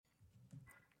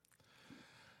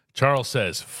Charles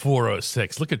says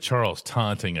 406. Look at Charles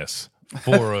taunting us.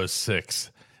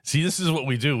 406. See, this is what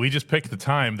we do. We just pick the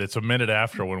time that's a minute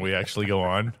after when we actually go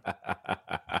on.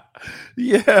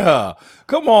 Yeah.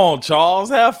 Come on, Charles.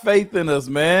 Have faith in us,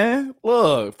 man.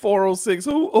 Look, 406.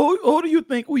 Who do you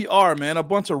think we are, man? A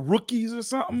bunch of rookies or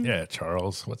something? Yeah,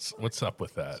 Charles. What's up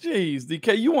with that? Jeez,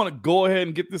 DK, you want to go ahead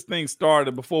and get this thing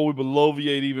started before we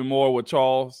bloviate even more with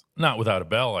Charles? Not without a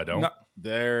bell, I don't. No,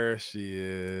 there she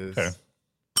is. Okay.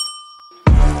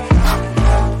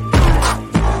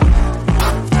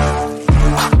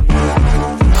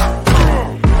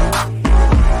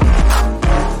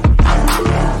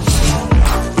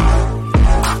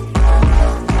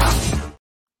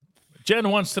 Jen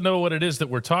wants to know what it is that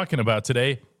we're talking about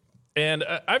today, and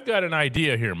I've got an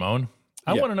idea here, Moan.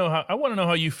 I want to know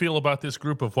how you feel about this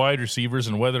group of wide receivers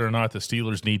and whether or not the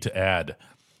Steelers need to add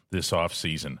this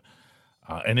offseason.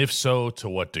 And if so, to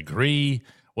what degree?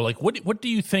 Well, like, what do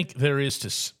you think there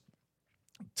is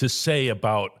to say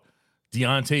about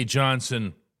Deontay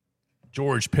Johnson,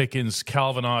 George Pickens,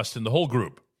 Calvin Austin, the whole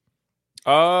group?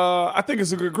 I think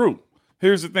it's a good group.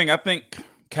 Here's the thing. I think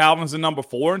Calvin's the number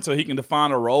 4 until he can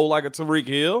define a role like a Tyreek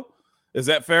Hill. Is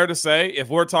that fair to say? If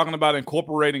we're talking about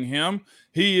incorporating him,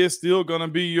 he is still going to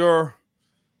be your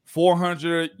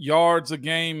 400 yards a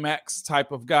game max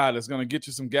type of guy that's going to get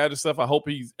you some gadget stuff. I hope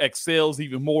he excels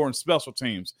even more in special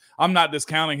teams. I'm not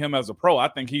discounting him as a pro. I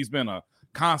think he's been a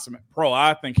consummate pro.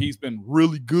 I think he's been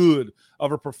really good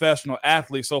of a professional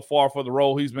athlete so far for the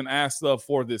role he's been asked of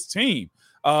for this team.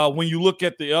 When you look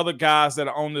at the other guys that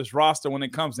are on this roster, when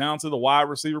it comes down to the wide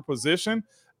receiver position,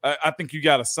 I think you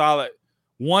got a solid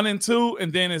 1 and 2,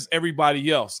 and then it's everybody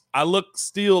else. I look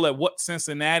still at what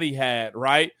Cincinnati had,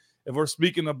 right? If we're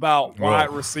speaking about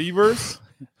wide receivers.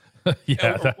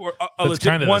 Yeah, that's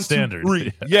kind of the standard. 2,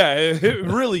 3. Yeah, it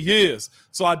really is.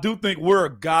 So I do think we're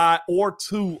a guy or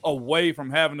two away from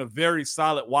having a very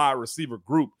solid wide receiver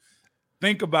group.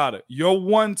 Think about it. Your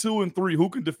 1, 2, and 3, who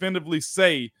can definitively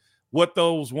say what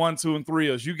those 1, 2, and 3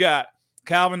 is? You got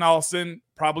Calvin Austin,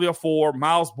 probably a 4.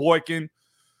 Miles Boykin,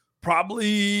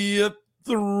 probably a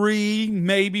 3,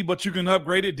 maybe, but you can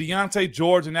upgrade it. Deontay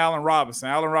George and Allen Robinson.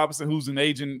 Allen Robinson, who's an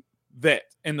aging vet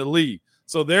in the league.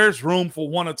 So there's room for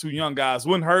 1 or 2 young guys.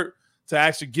 Wouldn't hurt to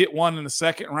actually get one in the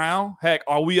second round. Heck,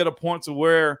 are we at a point to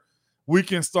where we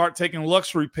can start taking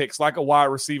luxury picks like a wide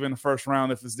receiver in the first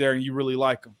round if it's there and you really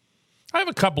like them? I have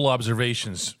a couple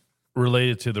observations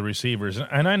related to the receivers,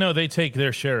 and I know they take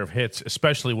their share of hits,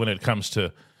 especially when it comes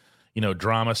to,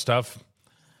 drama stuff,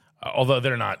 although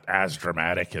they're not as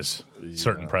dramatic as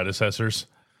certain predecessors.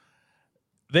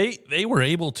 They were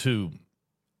able to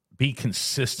be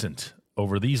consistent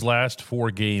over these last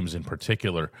 4 games in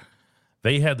particular.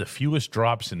 They had the fewest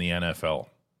drops in the NFL.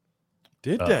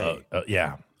 Did they?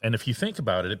 Yeah. And if you think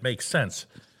about it, it makes sense.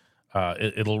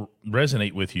 It'll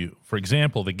resonate with you. For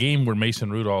example, the game where Mason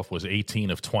Rudolph was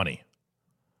 18 of 20.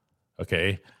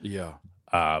 Okay? Yeah.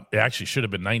 It actually should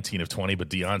have been 19 of 20, but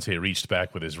Deontay reached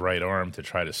back with his right arm to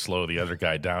try to slow the other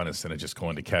guy down instead of just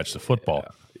going to catch the football.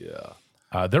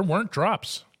 Yeah. There weren't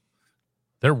drops.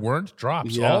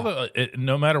 Yeah.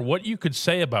 No matter what you could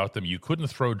say about them, you couldn't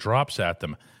throw drops at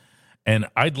them. And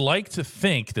I'd like to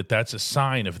think that that's a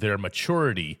sign of their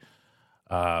maturity,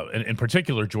 in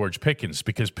particular George Pickens,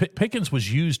 because Pickens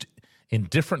was used in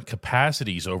different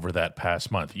capacities over that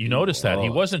past month. You notice that. He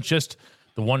wasn't just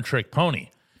the one-trick pony.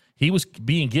 He was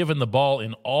being given the ball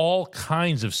in all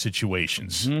kinds of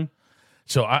situations. Mm-hmm.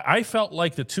 So I felt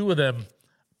like the two of them,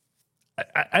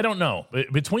 I don't know.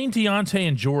 Between Deontay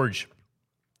and George,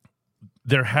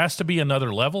 there has to be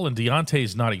another level, and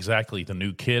Deontay's not exactly the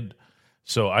new kid,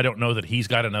 so I don't know that he's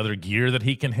got another gear that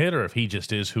he can hit or if he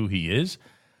just is who he is.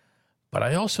 But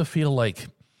I also feel like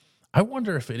I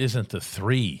wonder if it isn't the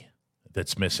 3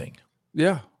 that's missing.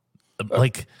 Yeah.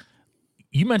 Like,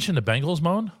 you mentioned the Bengals,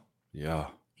 Moan. Yeah.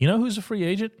 You know who's a free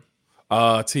agent?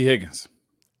 T. Higgins.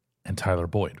 And Tyler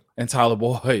Boyd.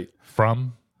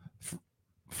 From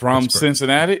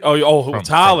Cincinnati?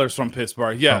 Tyler's from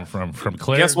Pittsburgh. Yeah. From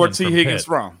Claire. Guess where T. Higgins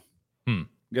from?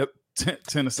 Yep.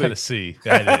 Tennessee. Tennessee. I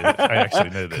actually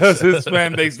know this. Because his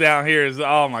fan base down here is,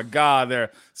 oh my God,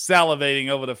 they're salivating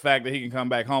over the fact that he can come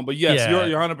back home. But yes,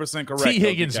 you're 100% correct. T.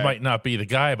 Higgins might not be the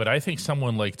guy, but I think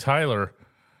someone like Tyler,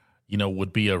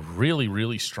 would be a really,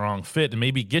 really strong fit and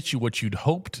maybe get you what you'd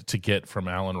hoped to get from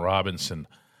Allen Robinson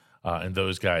and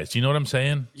those guys. Do you know what I'm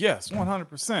saying? Yes,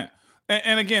 100%.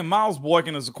 And again, Miles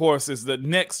Boykin is the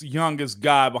next youngest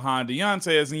guy behind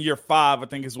Deontay. Is in year 5, I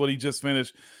think is what he just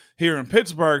finished here in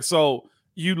Pittsburgh. So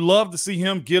you'd love to see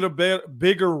him get a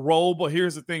bigger role. But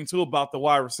here's the thing, too, about the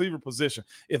wide receiver position.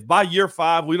 If by year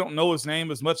 5 we don't know his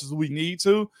name as much as we need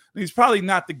to, he's probably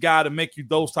not the guy to make you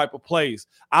those type of plays.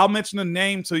 I'll mention a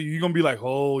name to you. You're going to be like,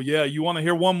 oh, yeah, you want to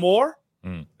hear one more?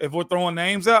 If we're throwing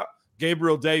names out,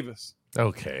 Gabriel Davis.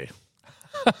 Okay.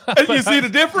 You see the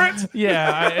difference?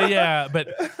 Yeah. But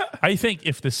I think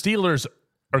if the Steelers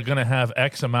are going to have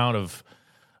X amount of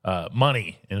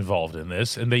money involved in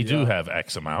this, and they do have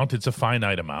X amount, it's a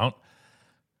finite amount.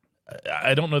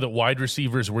 I don't know that wide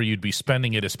receivers where you'd be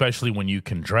spending it, especially when you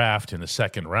can draft in the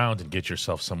second round and get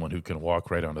yourself someone who can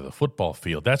walk right onto the football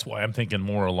field. That's why I'm thinking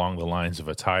more along the lines of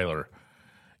a Tyler,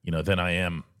 than I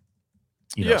am,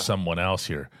 someone else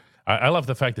here. I love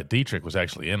the fact that Dietrich was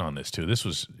actually in on this too.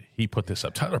 He put this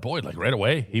up. Tyler Boyd, like right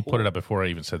away, he put it up before I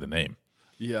even said the name.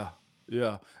 Yeah.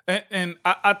 And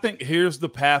I think here's the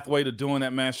pathway to doing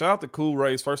that, man. Shout out to Cool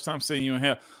Rays. First time seeing you in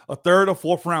here. A 3rd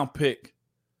or 4th round pick.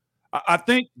 I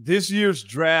think this year's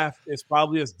draft is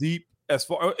probably as deep as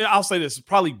far. I'll say this, is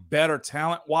probably better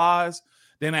talent-wise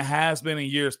than it has been in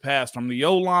years past. From the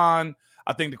O-line,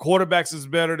 I think the quarterbacks is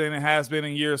better than it has been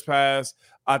in years past.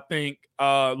 I think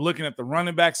looking at the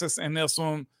running backs in this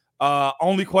one,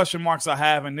 only question marks I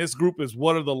have in this group is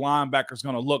what are the linebackers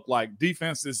going to look like?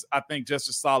 Defense is, I think, just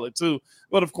as solid too.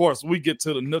 But, of course, we get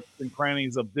to the nooks and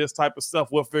crannies of this type of stuff.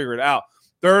 We'll figure it out.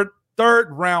 Third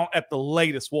round at the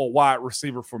latest for a wide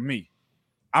receiver for me.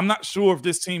 I'm not sure if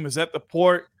this team is at the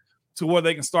point to where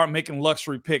they can start making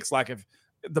luxury picks. Like if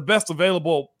the best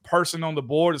available person on the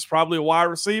board is probably a wide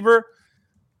receiver,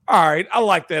 all right, I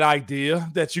like that idea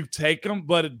that you take them,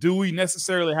 but do we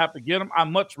necessarily have to get them? I'd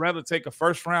much rather take a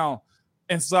first-round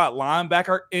inside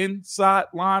linebacker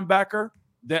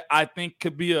that I think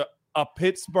could be a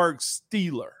Pittsburgh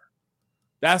Steeler.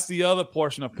 That's the other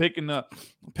portion of picking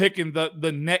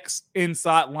the next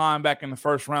inside linebacker in the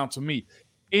first round to me.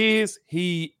 Is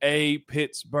he a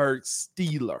Pittsburgh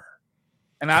Steeler?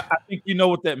 And I think you know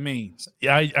what that means.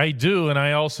 Yeah, I do, and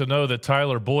I also know that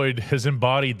Tyler Boyd has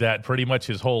embodied that pretty much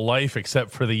his whole life, except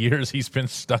for the years he's been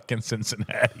stuck in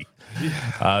Cincinnati.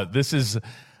 Yeah. This is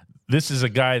a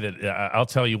guy that I'll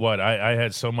tell you what, I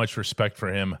had so much respect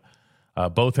for him,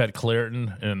 both at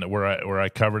Clairton and where I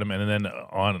covered him, and then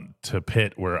on to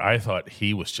Pitt, where I thought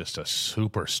he was just a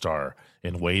superstar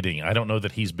in waiting. I don't know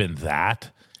that he's been that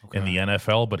in the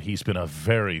NFL, but he's been a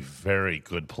very, very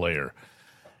good player.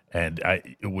 And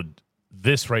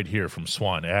this right here from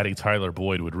Swan, adding Tyler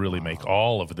Boyd would really make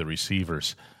all of the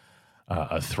receivers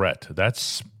a threat.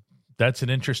 That's an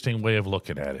interesting way of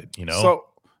looking at it, So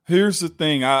here's the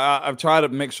thing. I've tried to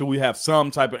make sure we have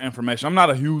some type of information. I'm not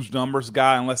a huge numbers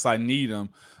guy unless I need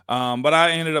them. But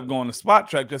I ended up going to Spot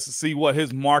Track just to see what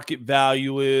his market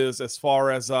value is as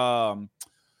far as what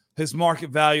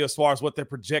they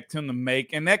project him to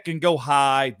make. And that can go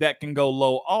high, that can go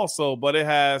low also, but it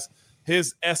has –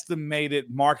 his estimated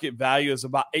market value is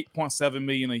about $8.7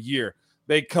 million a year.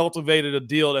 They cultivated a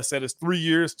deal that said it's 3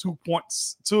 years,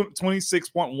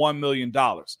 $26.1 million.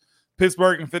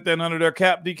 Pittsburgh can fit that under their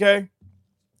cap, DK?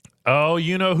 Oh,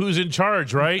 you know who's in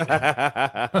charge, right?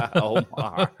 Oh,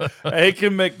 my. They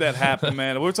can make that happen,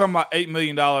 man. We're talking about $8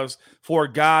 million for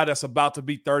a guy that's about to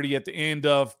be 30 at the end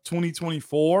of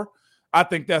 2024. I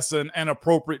think that's an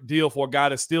appropriate deal for a guy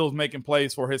that still is making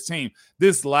plays for his team.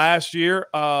 This last year,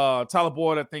 Tyler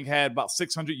Boyd, I think, had about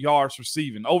 600 yards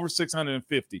receiving, over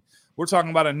 650. We're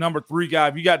talking about a number 3 guy.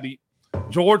 If you got the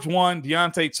George 1,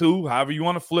 Deontay 2, however you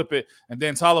want to flip it, and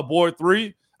then Tyler Boyd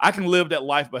 3, I can live that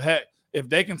life. But, heck, if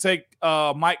they can take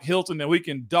Mike Hilton, then we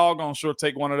can doggone sure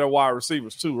take one of their wide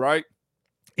receivers too, right?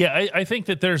 Yeah, I think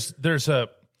that there's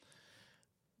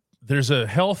a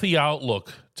healthy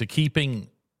outlook to keeping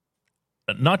 –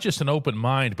 not just an open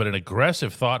mind, but an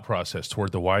aggressive thought process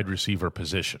toward the wide receiver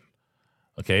position.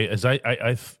 Okay, as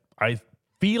I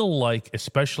feel like,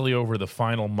 especially over the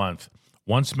final month,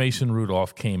 once Mason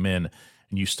Rudolph came in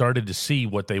and you started to see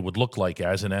what they would look like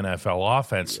as an NFL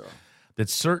offense, that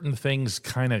certain things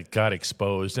kind of got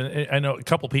exposed. And I know a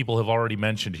couple people have already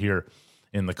mentioned here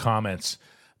in the comments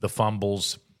the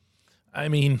fumbles. I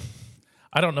mean,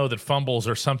 I don't know that fumbles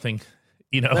are something –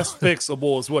 that's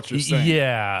fixable is what you're saying.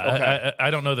 Yeah. Okay.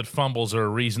 I don't know that fumbles are a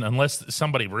reason, unless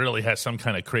somebody really has some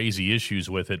kind of crazy issues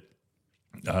with it.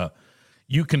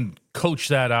 You can coach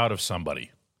that out of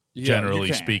somebody,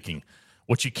 generally speaking.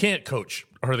 What you can't coach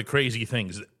are the crazy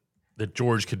things that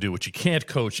George could do. What you can't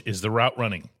coach is the route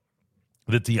running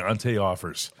that Deontay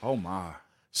offers. Oh, my.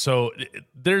 So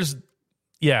there's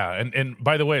 – and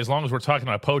by the way, as long as we're talking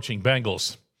about poaching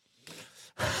Bengals –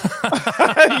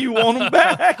 You want him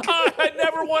back? I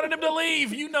never wanted him to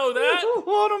leave. You know that. You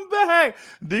want him back.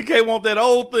 DK want that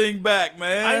old thing back,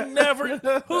 man. I never.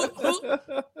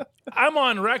 I'm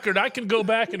on record. I can go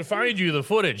back and find you the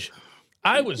footage.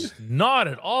 I was not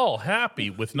at all happy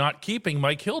with not keeping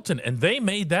Mike Hilton, and they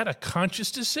made that a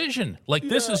conscious decision. Like,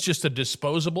 this is just a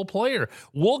disposable player.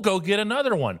 We'll go get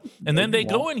another one. And then they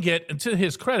go and get, and to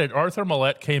his credit, Arthur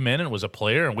Millette came in and was a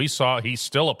player, and we saw he's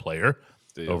still a player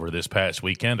over this past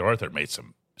weekend. Arthur made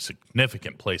some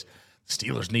significant plays.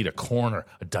 Steelers need a corner,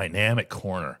 a dynamic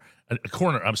corner,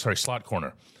 slot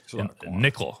corner,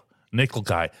 nickel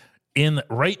guy in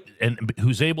right, and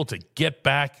who's able to get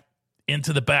back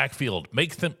into the backfield,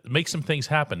 make some things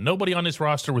happen. Nobody on this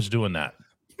roster was doing that.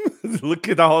 Look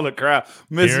at all the crowd.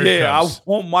 I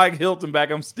want Mike Hilton back.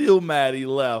 I'm still mad he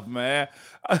left, man.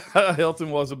 Hilton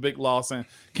was a big loss. And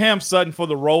Cam Sutton, for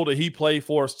the role that he played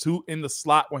for us too in the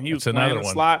slot when he was playing the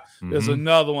slot, there's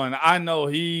another one. I know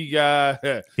he got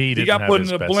put in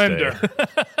the blender.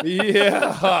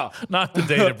 Yeah. Not the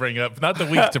day to bring up, not the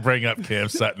week to bring up Cam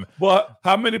Sutton. But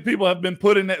how many people have been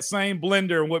put in that same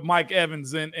blender with Mike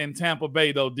Evans in Tampa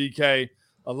Bay, though, DK?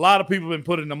 A lot of people have been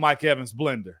put in the Mike Evans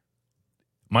blender.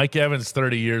 Mike Evans,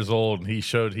 30 years old, and he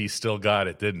showed he still got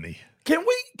it, didn't he?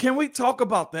 Can we talk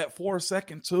about that for a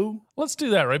second too? Let's do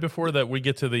that right before that we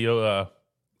get to the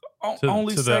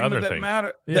only to segment the that thing.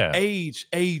 matter. Yeah. The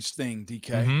age thing,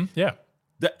 DK. Yeah.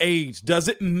 The age, does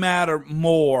it matter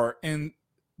more and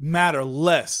matter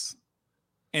less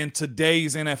in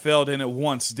today's NFL than it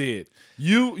once did?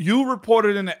 You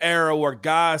reported in the era where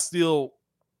guys still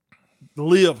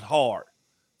lived hard.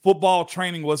 Football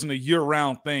training wasn't a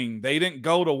year-round thing. They didn't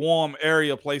go to warm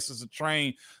area places to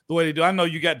train the way they do. I know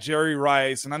you got Jerry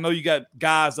Rice, and I know you got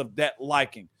guys of that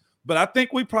liking. But I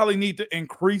think we probably need to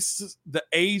increase the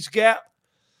age gap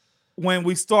when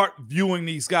we start viewing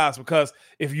these guys. Because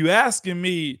if you're asking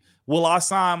me, will I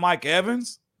sign Mike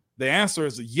Evans? The answer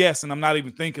is yes, and I'm not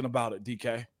even thinking about it,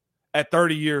 DK, at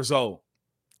 30 years old.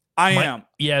 I am.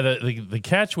 Yeah, the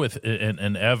catch with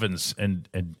and Evans and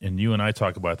you and I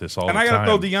talk about this all the time. And I got to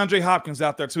throw DeAndre Hopkins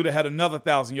out there too, that had another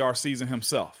 1,000-yard season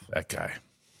himself. That guy.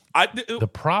 The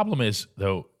problem is,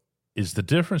 though, is the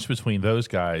difference between those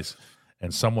guys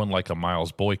and someone like a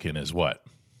Miles Boykin is what?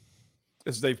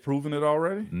 Is they've proven it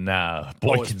already? Nah,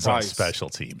 Boykin's on special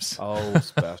teams. Oh,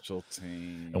 special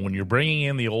teams. And when you're bringing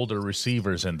in the older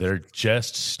receivers and they're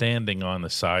just standing on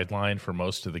the sideline for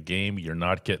most of the game, you're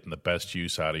not getting the best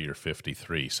use out of your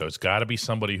 53. So it's got to be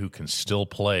somebody who can still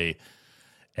play.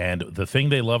 And the thing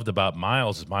they loved about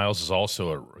Miles is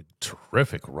also a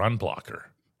terrific run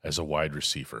blocker as a wide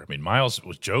receiver. I mean, Miles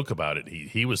was joke about it.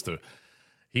 He was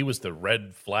the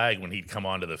red flag when he'd come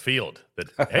onto the field.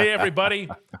 That, hey, everybody,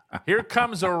 here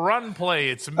comes a run play.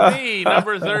 It's me,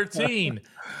 number 13.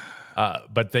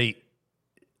 But they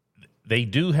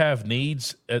do have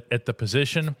needs at the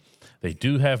position. They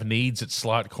do have needs at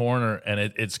slot corner, and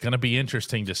it's going to be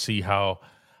interesting to see how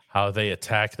they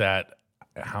attack that,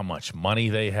 how much money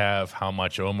they have, how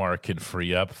much Omar can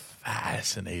free up.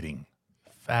 Fascinating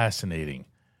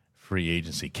free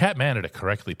agency. Cat Manada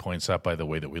correctly points out, by the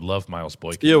way, that we love Miles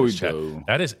Boykin. Yeah, we do.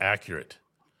 That is accurate.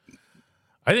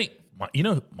 I think,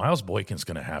 Miles Boykin's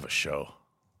going to have a show.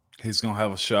 He's going to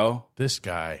have a show? This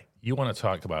guy, you want to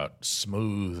talk about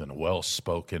smooth and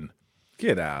well-spoken.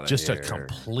 Get out of just here. Just a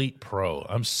complete pro.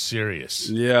 I'm serious.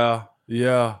 Yeah.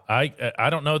 I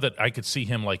don't know that I could see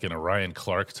him like in a Ryan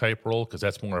Clark type role because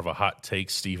that's more of a hot take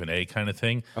Stephen A kind of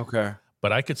thing. Okay.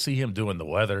 But I could see him doing the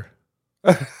weather.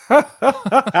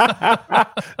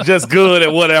 Just good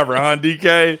at whatever, huh,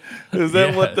 DK? Is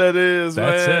that what that is,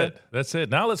 man? That's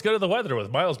it. Now let's go to the weather with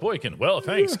Miles Boykin. Well,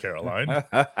 thanks, Caroline.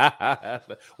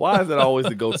 Why is that always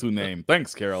the go-to name?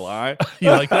 Thanks, Caroline. You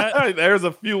like that? There's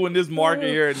a few in this market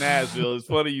here in Nashville. It's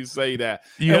funny you say that.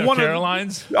 You have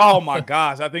Carolines? Oh, my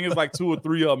gosh. I think it's like 2 or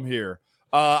 3 of them here.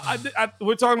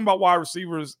 We're talking about wide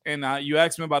receivers, and you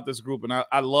asked me about this group, and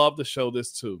I love to show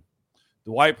this too.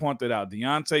 Dwight pointed out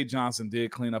Deontay Johnson did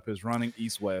clean up his running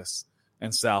east, west,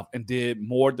 and south, and did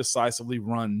more decisively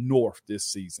run north this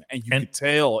season. And you could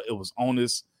tell it was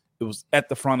at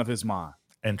the front of his mind.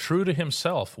 And true to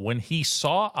himself, when he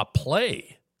saw a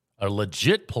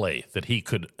legit play that he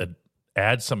could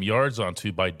add some yards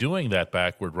onto by doing that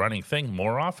backward running thing,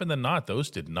 more often than not,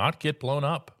 those did not get blown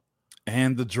up.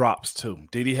 And the drops too.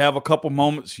 Did he have a couple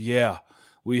moments? Yeah.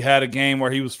 We had a game where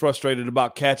he was frustrated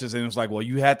about catches, and it was like, well,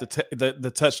 you had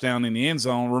the touchdown in the end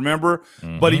zone, remember?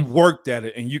 Mm-hmm. But he worked at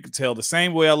it, and you could tell the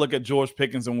same way I look at George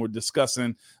Pickens and we're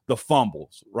discussing the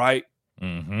fumbles, right?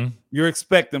 Mm-hmm. You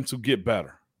expect them to get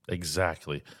better.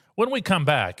 Exactly. When we come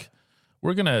back,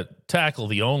 we're going to tackle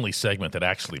the only segment that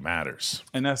actually matters.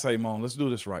 And that's Ramon. Let's do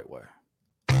this right way.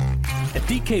 At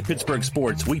DK Pittsburgh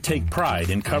Sports, we take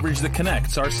pride in coverage that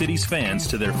connects our city's fans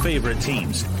to their favorite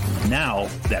teams. Now,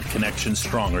 that connection's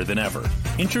stronger than ever.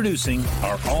 Introducing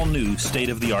our all-new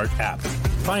state-of-the-art app.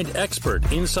 Find expert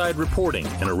inside reporting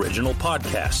and original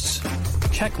podcasts.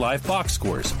 Check live box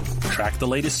scores. Track the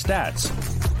latest stats.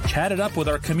 Chat it up with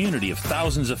our community of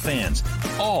thousands of fans,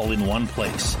 all in one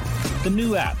place. The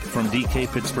new app from DK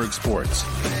Pittsburgh Sports.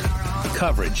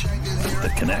 Coverage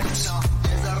that connects.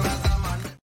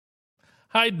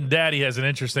 Hyde Daddy has an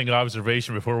interesting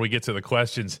observation before we get to the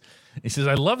questions. He says,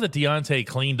 I love that Deontay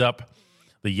cleaned up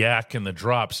the yak and the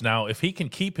drops. Now, if he can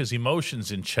keep his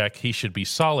emotions in check, he should be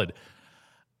solid.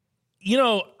 You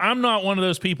know, I'm not one of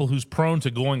those people who's prone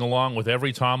to going along with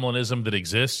every Tomlinism that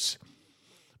exists,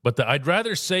 but I'd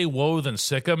rather say woe than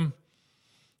sick'em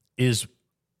is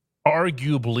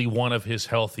arguably one of his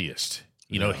healthiest.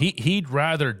 You know, he'd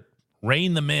rather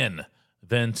rein them in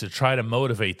than to try to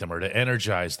motivate them or to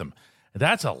energize them.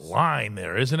 That's a line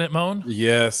there, isn't it, Moan?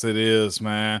 Yes, it is,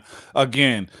 man.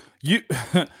 Again,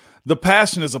 the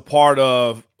passion is a part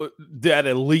of that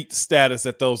elite status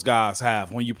that those guys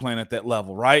have when you're playing at that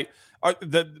level, right?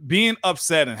 Being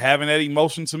upset and having that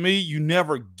emotion, to me, you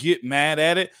never get mad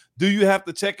at it. Do you have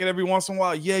to check it every once in a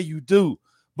while? Yeah, you do.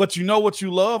 But you know what you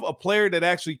love? A player that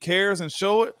actually cares and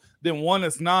show it, then one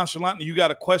that's nonchalant, and you got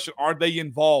to question, are they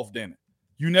involved in it?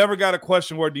 You never got to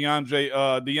question where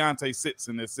Deontay sits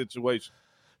in this situation.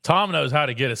 Tom knows how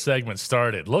to get a segment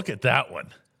started. Look at that one.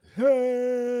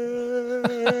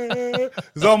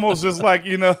 It's almost just like,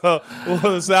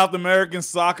 the South American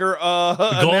soccer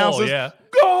announcers. Yeah.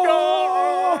 Goal!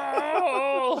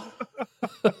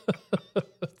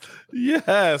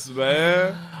 Yes,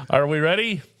 man. Are we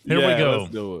ready? Here we go.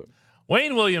 Let's do it.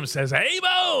 Wayne Williams says, hey,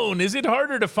 Bone, is it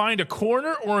harder to find a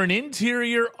corner or an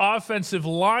interior offensive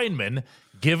lineman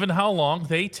given how long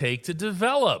they take to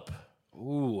develop?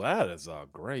 Ooh, that is a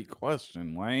great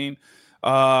question, Wayne.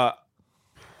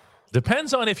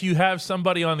 Depends on if you have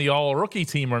somebody on the all-rookie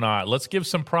team or not. Let's give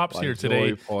some props here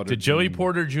today to Joey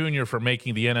Porter Jr. for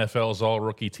making the NFL's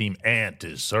all-rookie team, and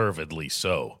deservedly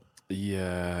so.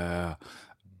 Yeah.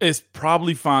 It's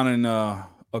probably finding a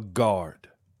guard,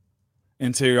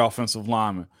 interior offensive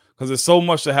lineman, because there's so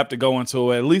much to have to go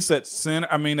into. At least at center,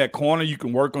 that corner, you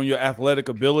can work on your athletic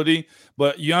ability,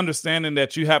 but you understanding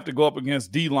that you have to go up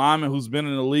against D linemen who's been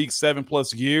in the league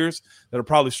 7+ years that are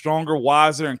probably stronger,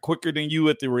 wiser, and quicker than you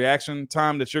at the reaction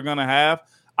time that you're going to have.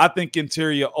 I think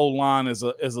interior O-line is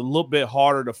a little bit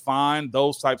harder to find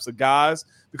those types of guys,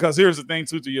 because here's the thing,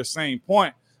 too, to your same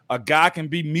point. A guy can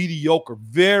be mediocre,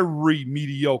 very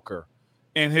mediocre,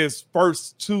 in his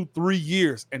first 2-3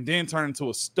 years and then turn into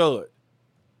a stud.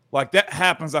 Like, that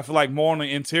happens, I feel like, more on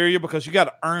the interior, because you got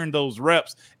to earn those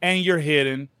reps, and you're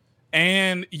hitting,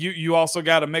 and you also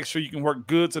got to make sure you can work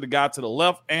good to the guy to the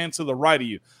left and to the right of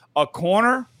you. A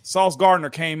corner, Sauce Gardner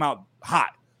came out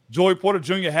hot. Joey Porter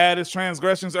Jr. had his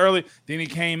transgressions early, then he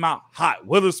came out hot.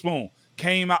 Witherspoon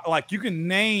came out. Like, you can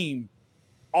name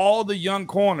all the young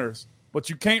corners, but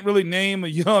you can't really name a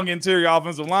young interior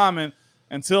offensive lineman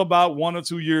until about 1 or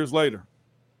 2 years later.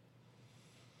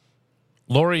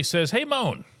 Lori says, hey,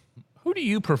 Moan, who do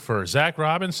you prefer, Zach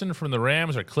Robinson from the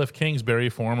Rams or Cliff Kingsbury,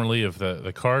 formerly of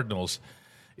the Cardinals?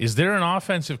 Is there an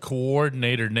offensive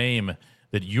coordinator name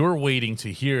that you're waiting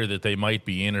to hear that they might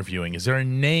be interviewing? Is there a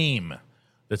name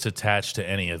that's attached to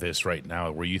any of this right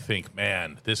now where you think,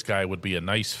 man, this guy would be a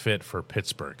nice fit for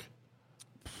Pittsburgh?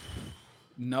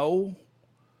 No.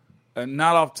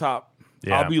 Not off top.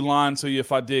 Yeah. I'll be lying to you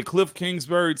if I did. Cliff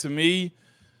Kingsbury, to me,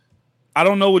 I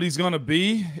don't know what he's going to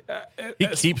be. He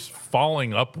keeps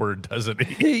falling upward, doesn't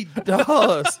he? He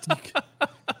does.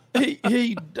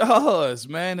 he does,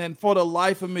 man. And for the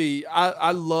life of me,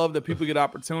 I love that people get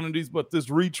opportunities, but this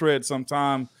retread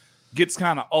sometimes gets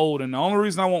kind of old. And the only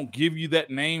reason I won't give you that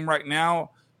name right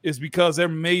now is because there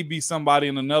may be somebody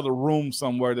in another room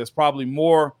somewhere that's probably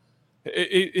more –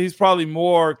 he's probably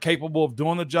more capable of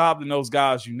doing the job than those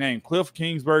guys you named. Cliff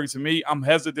Kingsbury, to me, I'm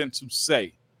hesitant to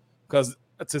say, because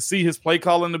to see his play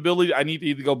calling ability, I need to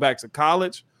either go back to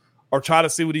college or try to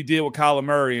see what he did with Kyler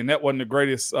Murray, and that wasn't the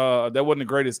greatest. That wasn't the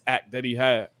greatest act that he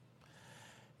had.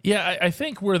 Yeah, I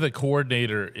think where the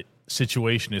coordinator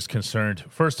situation is concerned,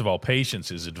 first of all, patience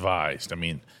is advised. I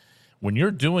mean, when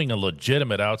you're doing a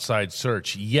legitimate outside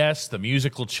search, yes, the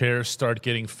musical chairs start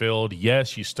getting filled.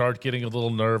 Yes, you start getting a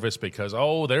little nervous because,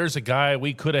 there's a guy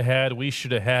we could have had, we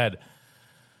should have had.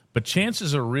 But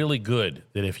chances are really good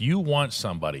that if you want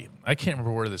somebody, I can't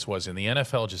remember where this was, in the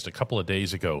NFL just a couple of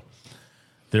days ago,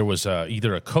 there was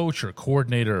either a coach or a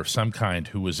coordinator of some kind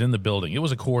who was in the building. It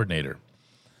was a coordinator.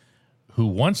 who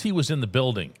once he was in the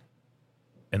building,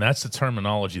 and that's the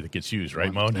terminology that gets used,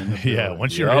 right, Moan? Yeah,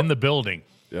 once you're in the building.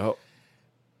 Yep.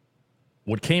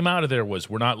 What came out of there was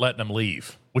we're not letting them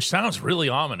leave, which sounds really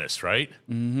ominous, right?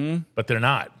 Mm-hmm. But they're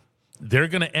not. They're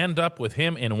going to end up with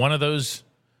him in one of those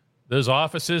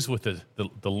offices with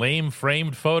the lame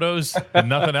framed photos and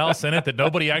nothing else in it that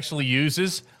nobody actually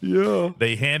uses. Yeah.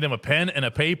 They hand him a pen and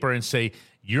a paper and say,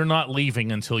 you're not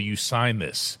leaving until you sign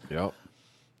this. Yep.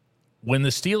 When the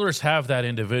Steelers have that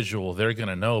individual, they're going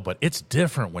to know, but it's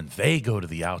different when they go to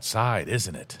the outside,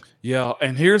 isn't it? Yeah,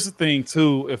 and here's the thing,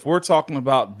 too. If we're talking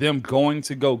about them going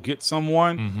to go get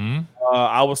someone,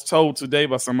 I was told today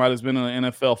by somebody that's been in the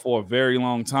NFL for a very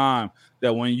long time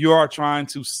that when you are trying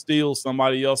to steal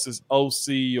somebody else's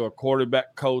OC or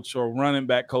quarterback coach or running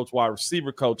back coach, wide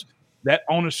receiver coach, that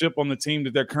ownership on the team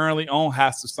that they're currently on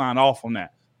has to sign off on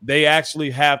that. They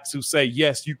actually have to say,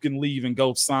 yes, you can leave and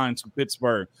go sign to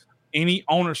Pittsburgh. Any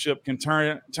ownership can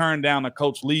turn down a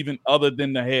coach leaving other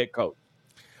than the head coach.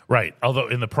 Right. Although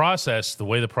in the process, the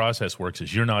way the process works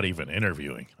is you're not even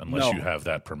interviewing unless you have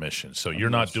that permission. So you're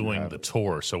not doing the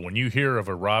tour. So when you hear of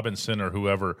a Robinson or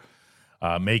whoever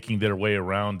making their way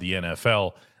around the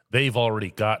NFL, they've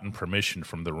already gotten permission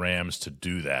from the Rams to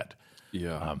do that.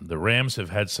 Yeah. The Rams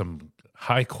have had some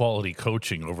high-quality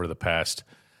coaching over the past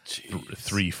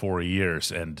 3-4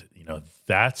 years, and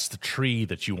that's the tree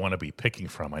that you want to be picking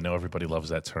from. I know everybody loves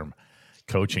that term,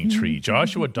 coaching tree.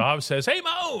 Joshua Dobbs says, hey,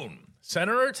 Moan,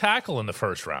 center or tackle in the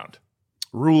first round?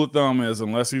 Rule of thumb is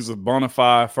unless he's a bona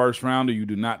fide first rounder, you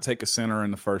do not take a center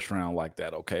in the first round like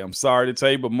that, okay? I'm sorry to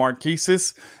tell you, but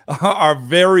Marquises are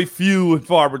very few and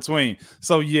far between.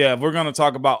 So, yeah, if we're going to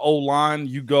talk about O-line,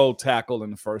 you go tackle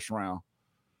in the first round.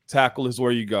 Tackle is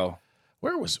where you go.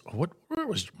 Where was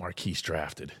Marquise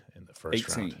drafted in the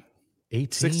first 18. round?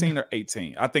 18? 16 or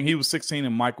 18. I think he was 16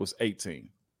 and Mike was 18.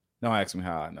 Don't ask me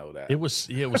how I know that. It was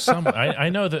some. I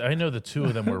know the two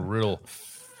of them were real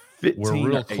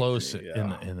close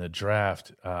in the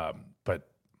draft. But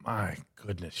my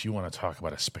goodness, you want to talk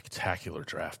about a spectacular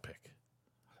draft pick?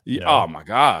 Yeah. Oh my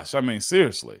gosh! I mean,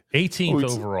 seriously, 18th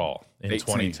overall in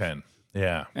 2010.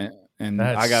 Yeah, and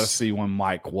I got to see when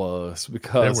Mike was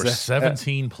because there were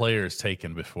 17 players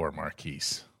taken before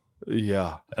Marquise.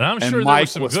 Yeah, and I'm sure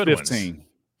Mike there were was some good 15. ones.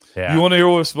 Yeah. You want to hear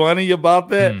what's funny about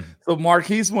that? So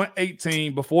Marquise went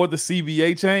 18 before the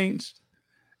CBA changed,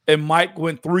 and Mike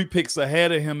went 3 picks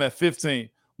ahead of him at 15.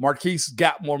 Marquise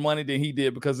got more money than he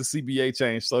did because the CBA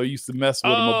changed, so he used to mess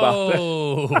with him about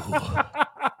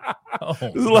that.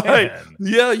 It's like,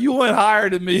 yeah, you went higher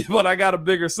than me, but I got a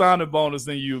bigger signing bonus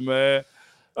than you, man.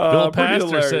 Bill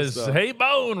Pastor says, hey,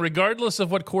 Bone, regardless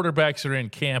of what quarterbacks are in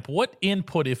camp, what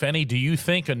input, if any, do you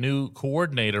think a new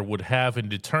coordinator would have in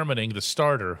determining the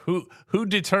starter? Who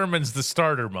determines the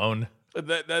starter, Moan?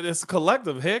 That is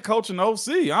collective, head coach and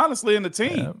OC, honestly, in the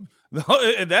team.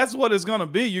 Yeah. That's what it's going to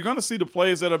be. You're going to see the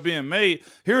plays that are being made.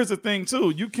 Here's the thing,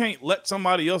 too. You can't let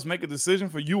somebody else make a decision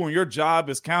for you, and your job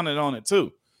is counted on it,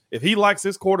 too. If he likes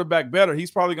his quarterback better, he's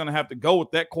probably going to have to go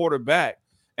with that quarterback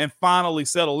and finally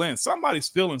settle in. Somebody's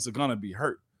feelings are going to be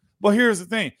hurt. But here's the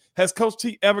thing. Has Coach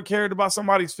T ever cared about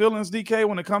somebody's feelings, DK,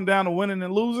 when it come down to winning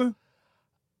and losing?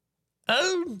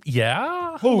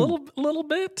 Yeah. A little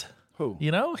bit. Who?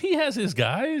 He has his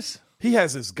guys. He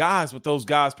has his guys, but those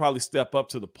guys probably step up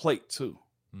to the plate, too.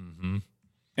 Mm-hmm.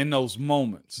 In those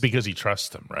moments. Because he trusts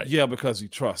them, right? Yeah, because he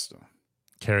trusts them.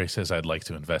 Carrie says, I'd like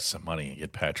to invest some money and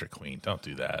get Patrick Queen. Don't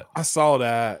do that. I saw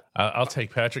that. I'll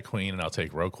take Patrick Queen, and I'll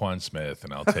take Roquan Smith,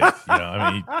 and I'll take,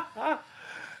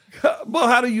 Well,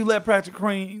 how do you let Patrick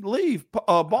Queen leave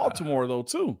Baltimore, though,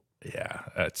 too? Yeah,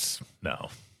 no.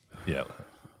 Yeah.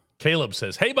 Caleb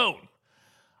says, hey, Bone,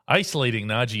 isolating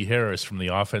Najee Harris from the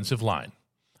offensive line.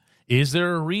 Is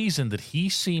there a reason that he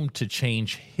seemed to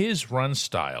change his run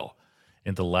style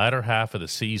in the latter half of the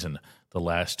season the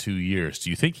last 2 years? Do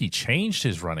you think he changed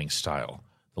his running style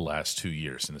the last 2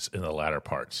 years in the latter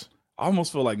parts? I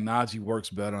almost feel like Najee works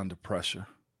better under pressure.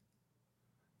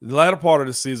 The latter part of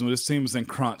the season, when this team is in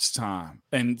crunch time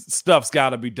and stuff's got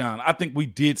to be done, I think we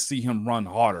did see him run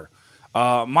harder.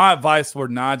 My advice for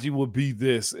Najee would be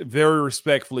this, very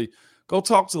respectfully, go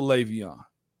talk to Le'Veon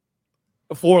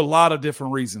for a lot of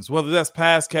different reasons, whether that's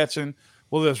pass catching,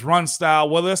 whether it's run style,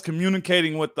 whether that's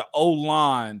communicating with the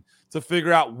O-line to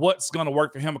figure out what's going to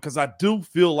work for him, because I do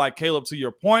feel like, Caleb, to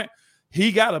your point,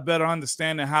 he got a better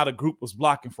understanding how the group was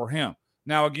blocking for him.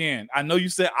 Now, again, I know you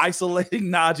said isolating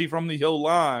Najee from the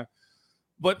O-line,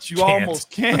 but you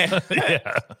almost can't.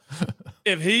 Yeah.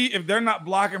 If they're not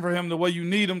blocking for him the way you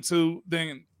need them to,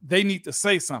 then they need to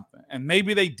say something. And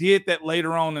maybe they did that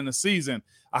later on in the season.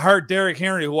 I heard Derrick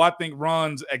Henry, who I think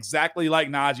runs exactly like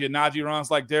Najee, and Najee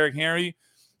runs like Derrick Henry.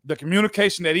 The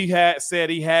communication that he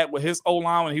had with his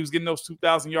O-line when he was getting those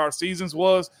 2,000-yard seasons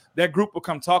was that group would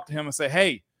come talk to him and say,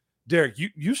 hey, Derrick,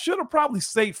 you should have probably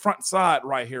stayed front side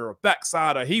right here or back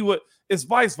side, or he would. It's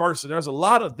vice versa. There's a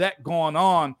lot of that going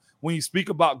on when you speak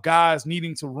about guys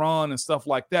needing to run and stuff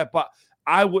like that. But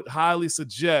I would highly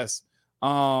suggest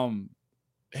him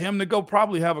to go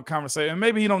probably have a conversation. And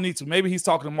maybe he don't need to. Maybe he's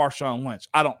talking to Marshawn Lynch.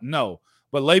 I don't know.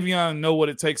 But Le'Veon know what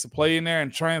it takes to play in there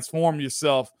and transform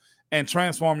yourself and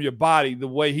transform your body the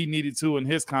way he needed to in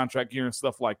his contract year and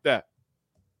stuff like that.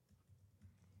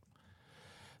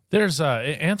 There's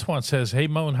Antoine says, hey,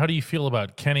 Moan, how do you feel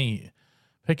about Kenny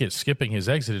Pickett skipping his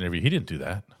exit interview? He didn't do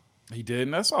that. He did,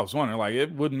 and that's what I was wondering. Like,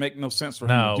 it wouldn't make no sense for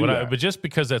him to do that. But just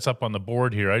because that's up on the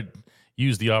board here, I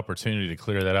use the opportunity to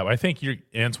clear that up. I think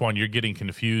Antoine, you're getting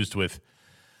confused with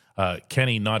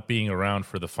Kenny not being around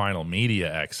for the final media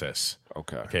access.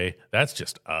 Okay, that's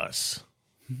just us.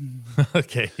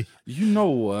 Okay. You know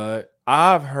what?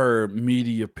 I've heard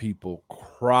media people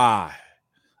cry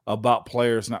about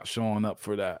players not showing up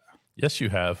for that. Yes, you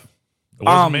have. It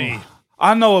wasn't me.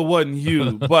 I know it wasn't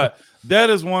you, but that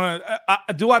is one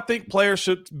of do I think players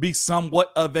should be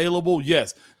somewhat available?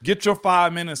 Yes. Get your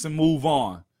 5 minutes and move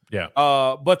on. Yeah.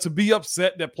 But to be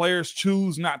upset that players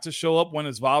choose not to show up when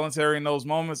it's voluntary in those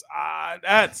moments,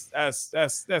 that's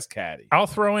catty. I'll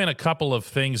throw in a couple of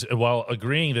things while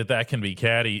agreeing that can be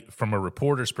catty from a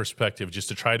reporter's perspective, just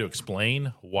to try to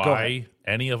explain why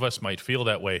any of us might feel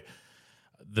that way.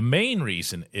 The main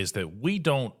reason is that we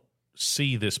don't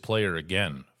see this player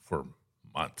again for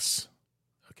months.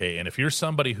 Okay. And if you're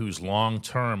somebody who's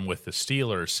long-term with the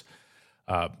Steelers,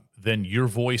 then your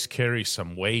voice carries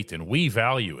some weight, and we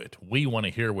value it. We want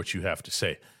to hear what you have to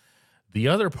say. The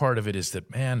other part of it is that,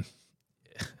 man,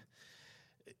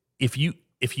 if you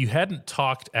hadn't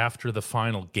talked after the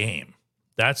final game,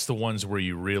 that's the ones where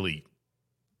you really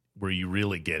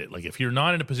get it. Like, if you're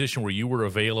not in a position where you were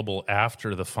available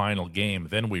after the final game,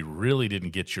 then we really didn't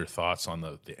get your thoughts on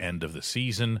the end of the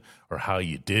season or how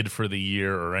you did for the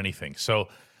year or anything. So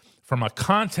from a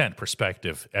content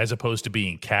perspective, as opposed to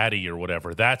being catty or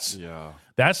whatever, that's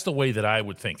the way that I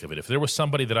would think of it. If there was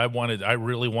somebody that I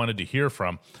really wanted to hear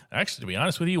from, actually, to be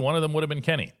honest with you, one of them would have been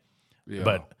Kenny. Yeah.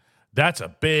 But that's a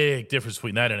big difference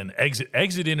between that and an exit.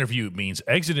 Exit interview means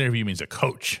a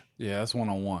coach. Yeah, that's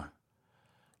one-on-one.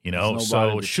 You know,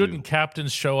 so shouldn't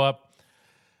captains show up?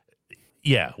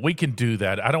 Yeah, we can do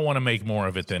that. I don't want to make more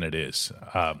of it than it is.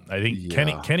 I think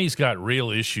Kenny's got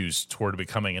real issues toward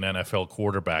becoming an NFL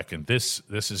quarterback, and this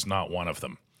is not one of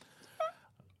them.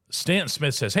 Stanton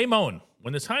Smith says, hey, Moan,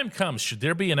 when the time comes, should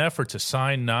there be an effort to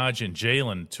sign Najee and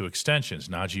Jalen to extensions?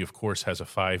 Najee, of course, has a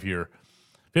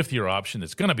fifth-year option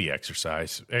that's going to be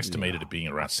exercised, estimated at being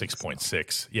around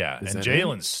 6.6. Yeah, and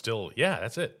Jalen's still,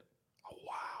 that's it.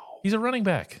 He's a running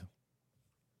back.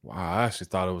 Wow, I actually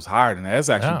thought it was higher than that. It's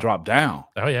actually dropped down.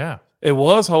 Oh, yeah. It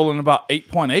was holding about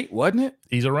 8.8, wasn't it?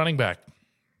 He's a running back.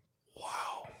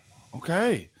 Wow.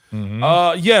 Okay.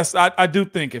 Mm-hmm. Yes, I do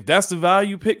think if that's the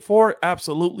value pick for it,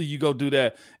 absolutely you go do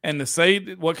that. And to say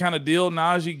what kind of deal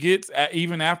Najee gets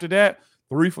even after that,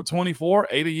 3 for 24,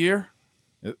 8 a year,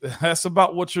 that's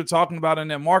about what you're talking about in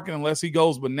that market, unless he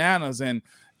goes bananas and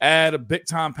add a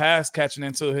big-time pass catching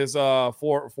into his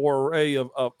foray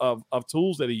of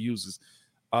tools that he uses.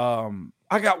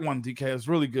 I got one, DK. It's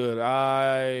really good.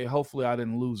 Hopefully I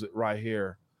didn't lose it right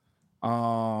here.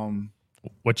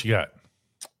 What you got?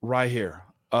 Right here.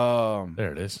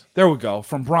 There it is. There we go.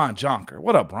 From Brian Jonker.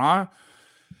 What up, Brian?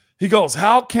 He goes,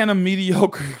 how can a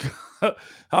mediocre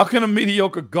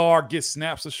guard get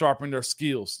snaps to sharpen their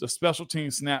skills? The special team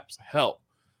snaps help.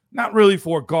 Not really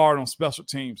for a guard on special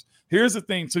teams. Here's the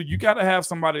thing, too. You got to have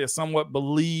somebody that somewhat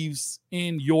believes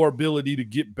in your ability to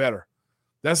get better.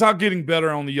 That's how getting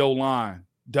better on the O-line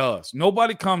does.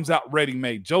 Nobody comes out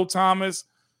ready-made. Joe Thomas,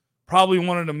 probably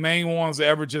one of the main ones to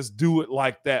ever just do it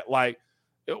like that. Like,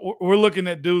 we're looking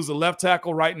at dudes, the left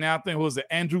tackle right now, I think it was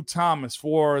Andrew Thomas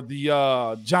for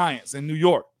the Giants in New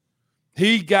York.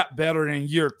 He got better in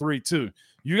year 3, too.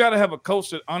 You got to have a coach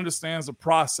that understands the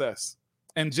process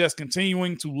and just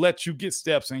continuing to let you get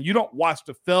steps. And you don't watch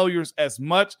the failures as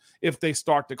much if they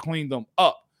start to clean them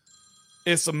up.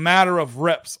 It's a matter of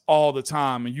reps all the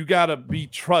time, and you got to be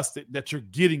trusted that you're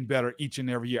getting better each and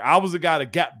every year. I was a guy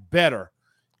that got better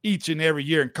each and every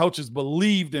year, and coaches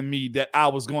believed in me that I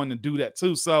was going to do that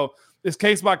too. So it's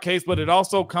case by case, but it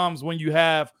also comes when you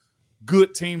have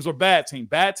good teams or bad teams.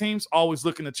 Bad teams always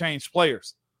looking to change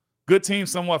players. Good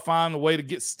teams somewhat find a way to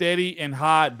get steady and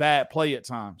hide bad play at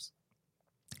times.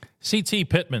 CT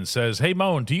Pittman says, hey,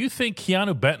 Moan, do you think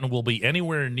Keanu Benton will be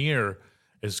anywhere near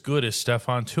as good as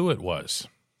Stephon Tuitt was?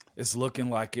 It's looking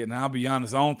like it. And I'll be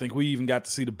honest, I don't think we even got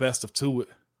to see the best of Tuitt.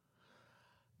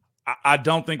 I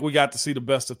don't think we got to see the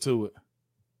best of Tuitt.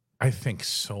 I think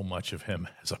so much of him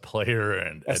as a player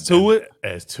and as Tuitt?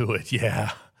 As Tuitt,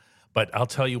 yeah. But I'll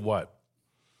tell you what.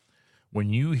 When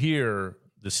you hear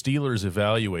the Steelers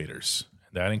evaluators,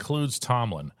 that includes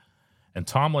Tomlin, and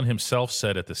Tomlin himself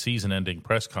said at the season-ending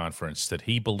press conference that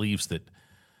he believes that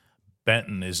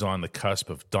Benton is on the cusp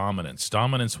of dominance.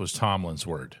 Dominance was Tomlin's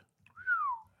word.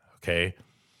 Okay?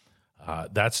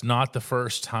 That's not the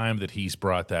first time that he's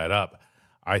brought that up.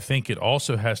 I think it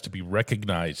also has to be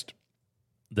recognized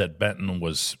that Benton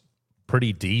was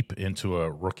pretty deep into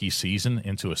a rookie season,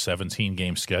 into a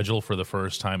 17-game schedule for the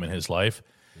first time in his life.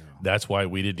 Yeah. That's why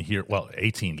we didn't hear,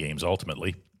 18 games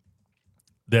ultimately,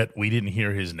 that we didn't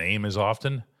hear his name as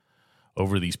often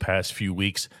over these past few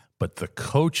weeks. But the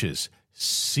coaches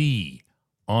see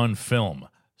on film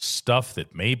stuff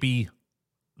that maybe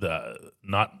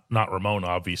not Ramon,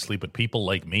 obviously, but people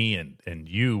like me and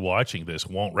you watching this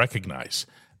won't recognize.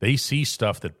 They see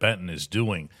stuff that Benton is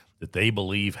doing that they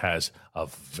believe has a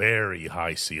very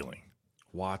high ceiling.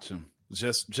 Watch him.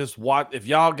 Just watch. If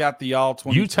y'all got the all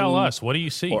 22, you tell us. What do you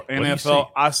see? Or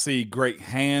NFL, I see great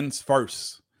hands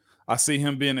first. I see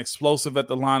him being explosive at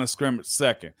the line of scrimmage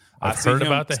second. I've heard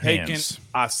about the hands.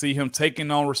 I see him taking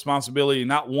on responsibility,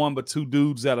 not one but two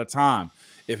dudes at a time.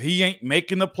 If he ain't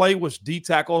making the play, which D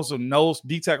tackles / no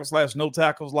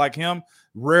tackles like him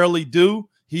rarely do,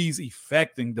 he's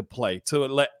effecting the play to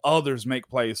let others make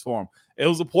plays for him. It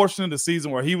was a portion of the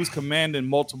season where he was commanding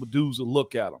multiple dudes to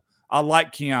look at him. I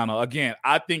like Keanu. Again,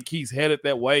 I think he's headed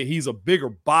that way. He's a bigger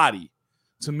body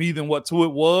to me than what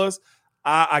Tuitt was.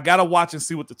 I got to watch and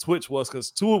see what the twitch was because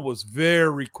Tuitt was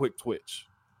very quick twitch.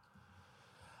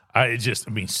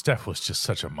 Steph was just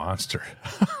such a monster.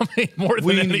 More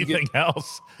than anything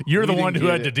else. You're the one who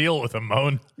had to deal with him,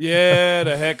 Moan. Yeah,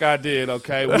 the heck I did,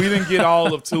 okay? We didn't get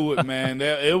all of Tuitt, man.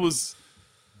 It was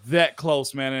that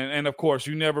close, man. And of course,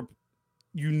 you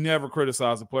never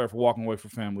criticize a player for walking away from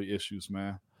family issues,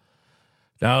 man.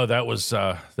 No, that was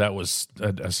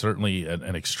certainly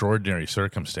an extraordinary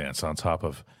circumstance on top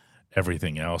of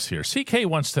everything else here. CK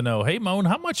wants to know, hey, Moan,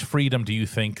 how much freedom do you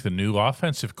think the new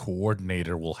offensive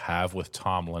coordinator will have with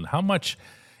Tomlin? How much,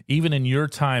 even in your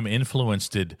time, influence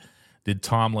did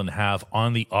Tomlin have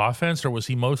on the offense, or was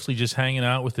he mostly just hanging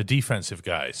out with the defensive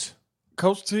guys?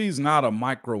 Coach T's not a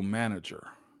micromanager.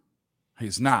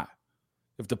 He's not.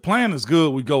 If the plan is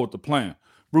good, we go with the plan.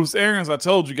 Bruce Arians, I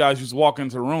told you guys, used to walk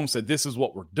into the room and said, this is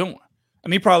what we're doing.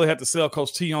 And he probably had to sell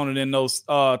Coach T on it in those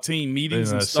team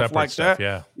meetings and stuff like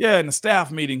that. Yeah, in the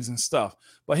staff meetings and stuff.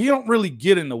 But he don't really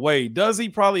get in the way. Does he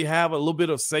probably have a little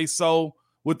bit of say-so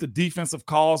with the defensive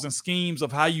calls and schemes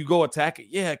of how you go attack it?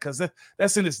 Yeah, because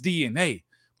that's in his DNA.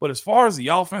 But as far as the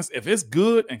offense, if it's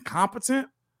good and competent,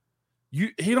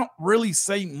 he don't really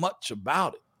say much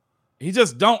about it. He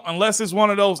just don't, unless it's one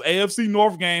of those AFC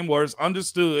North games where it's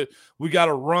understood we got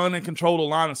to run and control the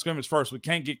line of scrimmage first. We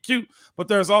can't get cute. But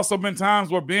there's also been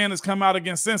times where Ben has come out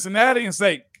against Cincinnati and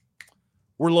say,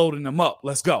 we're loading them up.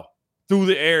 Let's go. Through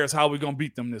the air is how we're going to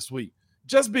beat them this week.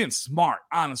 Just being smart,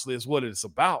 honestly, is what it's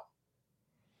about.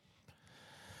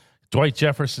 Dwight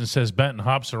Jefferson says Benton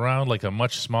hops around like a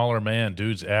much smaller man.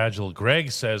 Dude's agile.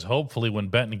 Greg says hopefully when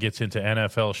Benton gets into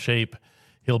NFL shape,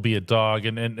 he'll be a dog.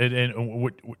 And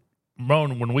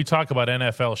Moan, when we talk about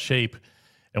NFL shape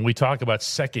and we talk about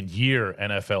second-year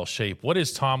NFL shape, what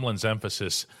is Tomlin's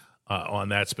emphasis on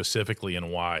that specifically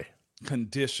and why?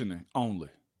 Conditioning only.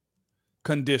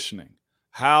 Conditioning.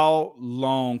 How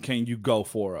long can you go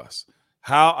for us?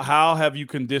 How have you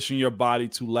conditioned your body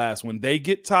to last? When they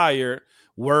get tired,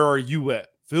 where are you at?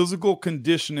 Physical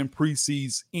conditioning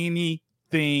precedes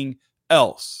anything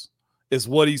else is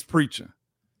what he's preaching.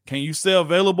 Can you stay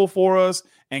available for us?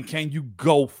 And can you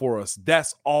go for us?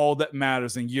 That's all that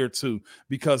matters in year two.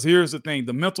 Because here's the thing.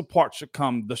 The mental part should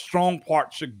come. The strong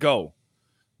part should go.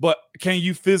 But can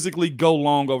you physically go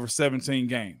long over 17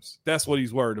 games? That's what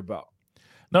he's worried about.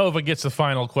 Nova gets the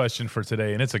final question for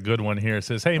today, and it's a good one here. It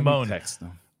says, hey, Moan,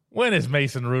 when is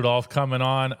Mason Rudolph coming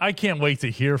on? I can't wait to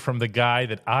hear from the guy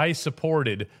that I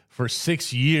supported for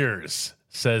 6 years,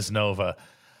 says Nova.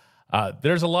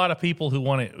 There's a lot of people who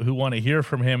want to hear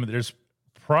from him. There's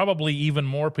probably even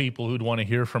more people who'd want to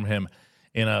hear from him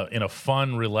in a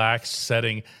fun, relaxed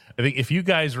setting. I think if you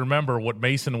guys remember what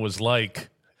Mason was like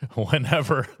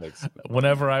whenever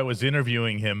I was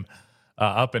interviewing him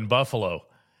up in Buffalo,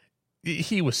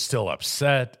 he was still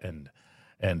upset and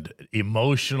and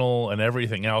emotional and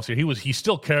everything else. He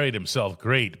still carried himself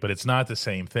great, but it's not the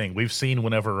same thing. We've seen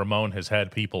whenever Ramon has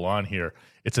had people on here,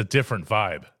 it's a different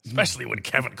vibe, especially when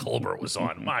Kevin Colbert was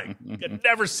on. I've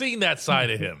never seen that side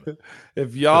of him.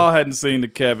 If y'all hadn't seen the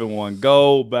Kevin one,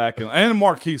 go back and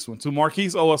Marquise one too.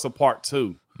 Marquise owe us a part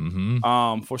 2.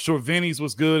 For sure. Vinny's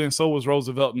was good, and so was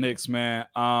Roosevelt Nix, man.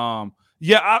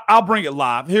 Yeah, I'll bring it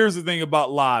live. Here's the thing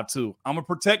about live too. I'm gonna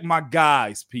protect my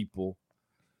guys, people.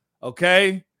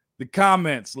 Okay, the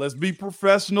comments. Let's be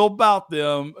professional about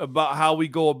them, about how we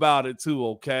go about it too.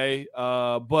 Okay,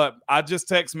 but I just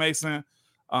text Mason.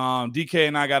 DK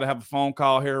and I got to have a phone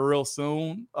call here real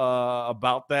soon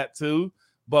about that too.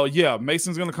 But yeah,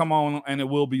 Mason's gonna come on, and it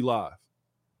will be live.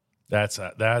 That's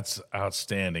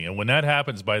outstanding. And when that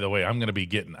happens, by the way, I'm going to be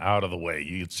getting out of the way.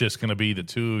 It's just going to be the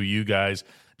two of you guys,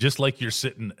 just like you're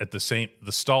sitting at the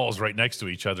stalls right next to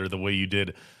each other, the way you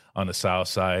did on the south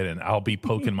side, and I'll be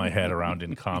poking my head around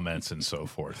in comments and so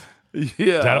forth.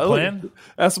 Yeah. Is that a plan?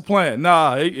 That's a plan.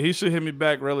 Nah, he should hit me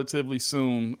back relatively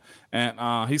soon.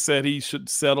 And he said he should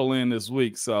settle in this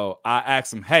week. So I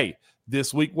asked him, hey,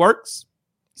 this week works?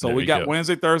 So we got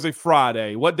Wednesday, Thursday,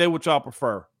 Friday. What day would y'all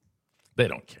prefer? They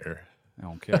don't care. I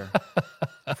don't care.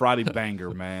 Friday banger,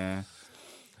 man.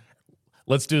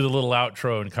 Let's do the little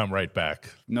outro and come right back.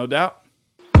 No doubt.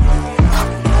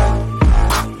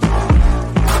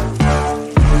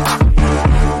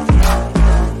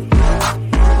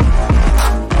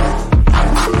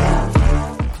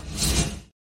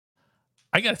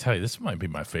 I got to tell you, this might be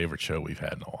my favorite show we've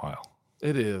had in a while.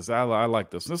 It is. I like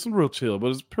this. This is real chill, but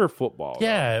it's pure football.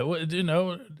 Yeah,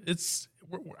 it's.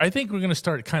 I think we're going to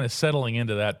start kind of settling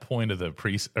into that point of the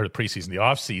preseason, the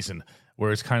off season,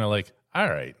 where it's kind of like, all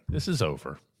right, this is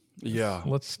over. Yeah,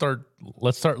 let's start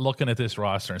looking at this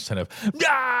roster instead of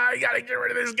I got to get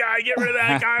rid of this guy, get rid of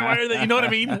that guy. You know what I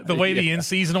mean? The way the in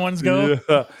season ones go.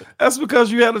 Yeah. That's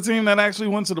because you had a team that actually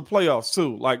went to the playoffs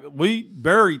too. Like we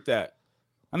buried that.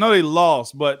 I know they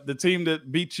lost, but the team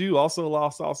that beat you also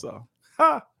lost. Also,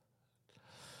 ha.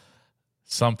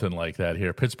 Something like that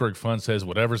here. Pittsburgh Fun says,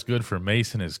 whatever's good for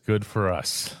Mason is good for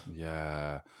us.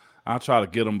 Yeah. I'll try to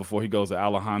get him before he goes to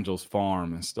Alejandro's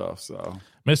farm and stuff. So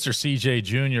Mr. CJ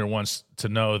Jr. wants to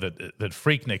know that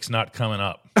Freaknik's not coming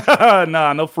up.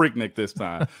 Nah, no Freaknik this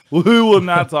time. We will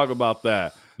not talk about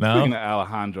that. No? Speaking of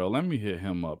Alejandro, let me hit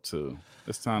him up too.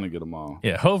 It's time to get him on.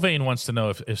 Yeah, Hovain wants to know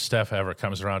if Steph ever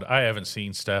comes around. I haven't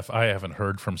seen Steph. I haven't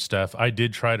heard from Steph. I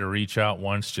did try to reach out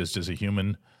once just as a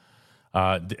human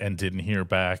and didn't hear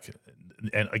back.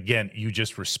 And again, you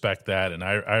just respect that, and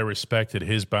I respected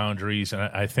his boundaries, and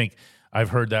I think I've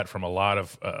heard that from a lot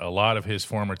of his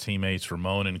former teammates,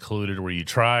 Ramon included, where you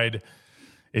tried,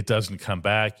 it doesn't come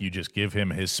back. You just give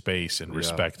him his space and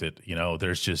respect it. You know,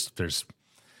 there's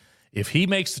if he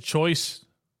makes the choice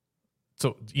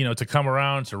to come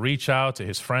around, to reach out to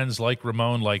his friends like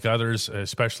Ramon, like others,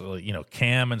 especially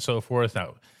Cam and so forth.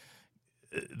 Now,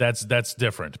 that's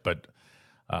different, but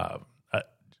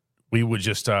we would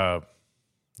just.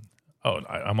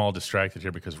 I'm all distracted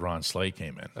here because Ron Slay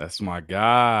came in. That's my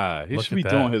guy. He should be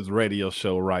doing his radio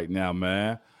show right now,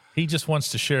 man. He just wants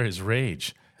to share his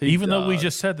rage. Even though we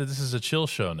just said that this is a chill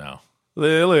show now.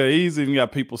 Look, he's even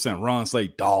got people saying Ron Slay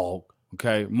dog,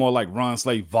 okay? More like Ron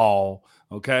Slay Vol,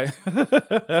 okay?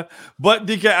 But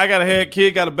DK, I got a head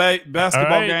kid, got a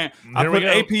basketball game. I put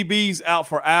APBs out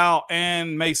for Al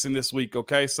and Mason this week,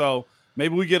 okay? So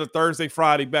maybe we get a Thursday,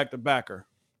 Friday back-to-backer.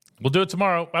 We'll do it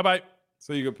tomorrow. Bye-bye.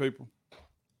 See you good people.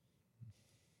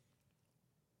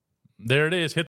 There it is. Hit